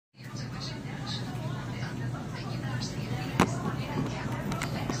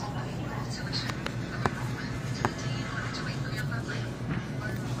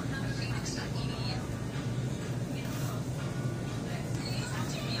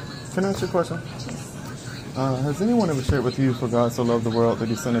Can I ask you a question? Has anyone ever shared with you, for God so loved the world that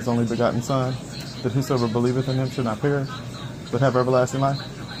he sent his only begotten Son, that whosoever believeth in him should not perish, but have everlasting life?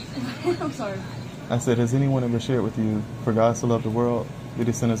 I'm sorry. I said, has anyone ever shared with you, for God so loved the world that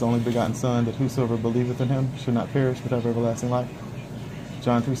he sent his only begotten Son, that whosoever believeth in him should not perish, but have everlasting life?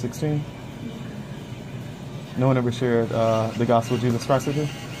 John 3:16. No one ever shared the gospel of Jesus Christ with you?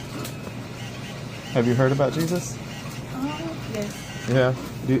 Have you heard about Jesus? Yes. Yeah.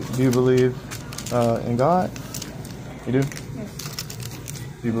 Do you believe in God? You do? Yes.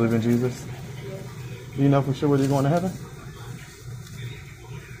 Do you believe in Jesus? Do you know for sure whether you're going to heaven?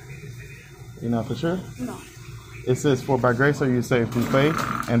 You know for sure? No. It says, for by grace are you saved through faith,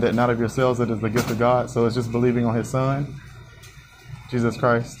 and that not of yourselves, it is the gift of God. So it's just believing on his Son, Jesus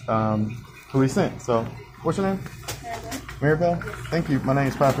Christ, who he sent. So, what's your name? Maribelle. Maribelle? Thank you. My name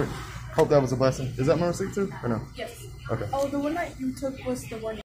is Patrick. Hope that was a blessing. Is that my receipt too, or no? Yes. Okay. Oh, the one that you took was the one.